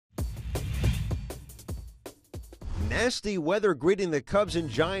Nasty weather greeting the Cubs and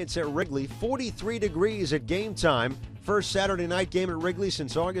Giants at Wrigley. 43 degrees at game time. First Saturday night game at Wrigley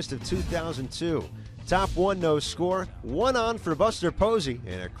since August of 2002. Top one, no score. One on for Buster Posey,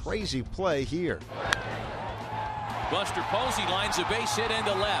 and a crazy play here. Buster Posey lines a base hit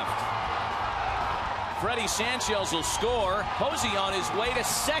into left. Freddie Sanchez will score. Posey on his way to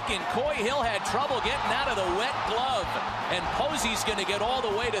second. Coy Hill had trouble getting out of the wet glove, and Posey's going to get all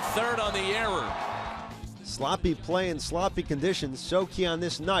the way to third on the error. Sloppy play and sloppy conditions so key on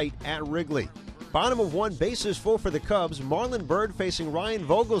this night at Wrigley. Bottom of one, bases full for the Cubs. Marlon Byrd facing Ryan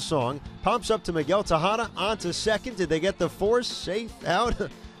Vogelsong. Pops up to Miguel Tejada on to second. Did they get the force? Safe out?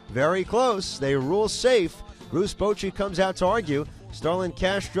 Very close. They rule safe. Bruce Bochy comes out to argue. Starlin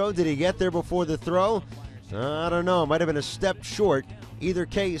Castro, did he get there before the throw? I don't know. Might have been a step short. Either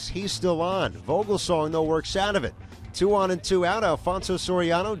case, he's still on. Vogelsong, though, works out of it. 2 on and 2 out. Alfonso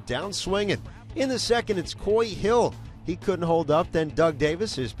Soriano down swinging. In the second, it's Coy Hill. He couldn't hold up. Then Doug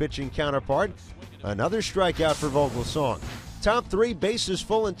Davis, his pitching counterpart. Another strikeout for Vogelsong. Top three, bases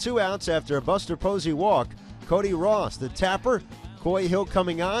full and 2 outs after a Buster Posey walk. Cody Ross, the tapper. Coy Hill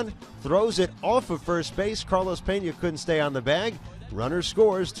coming on, throws it off of first base. Carlos Pena couldn't stay on the bag. Runner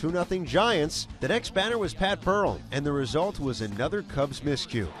scores, 2-0 Giants. The next batter was Pat Burrell, and the result was another Cubs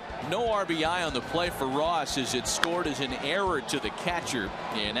miscue. No RBI on the play for Ross as it scored as an error to the catcher.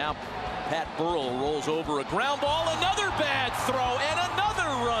 And now Pat Burrell rolls over a ground ball, another bad throw, and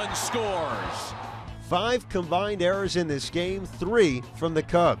another run scores. 5 combined errors in this game, 3 from the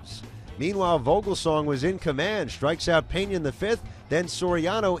Cubs. Meanwhile, Vogelsong was in command, strikes out Pena in the 5th, then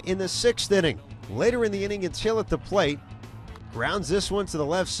Soriano in the 6th inning. Later in the inning, it's Hill at the plate. Grounds this one to the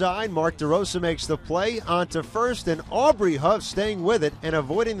left side. Mark DeRosa makes the play onto first, and Aubrey Huff staying with it and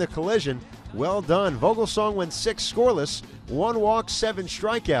avoiding the collision. Well done. Vogelsong went 6 scoreless, 1 walk, 7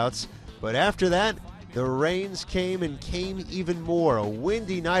 strikeouts. But after that, the rains came and came even more. A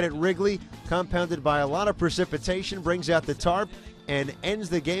windy night at Wrigley, compounded by a lot of precipitation, brings out the tarp and ends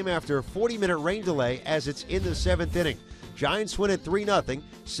the game after a 40-minute rain delay as it's in the 7th inning. Giants win at 3-0.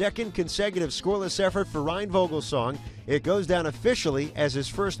 Second consecutive scoreless effort for Ryan Vogelsong. It goes down officially as his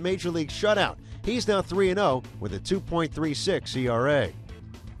first major league shutout. He's now 3-0 with a 2.36 ERA.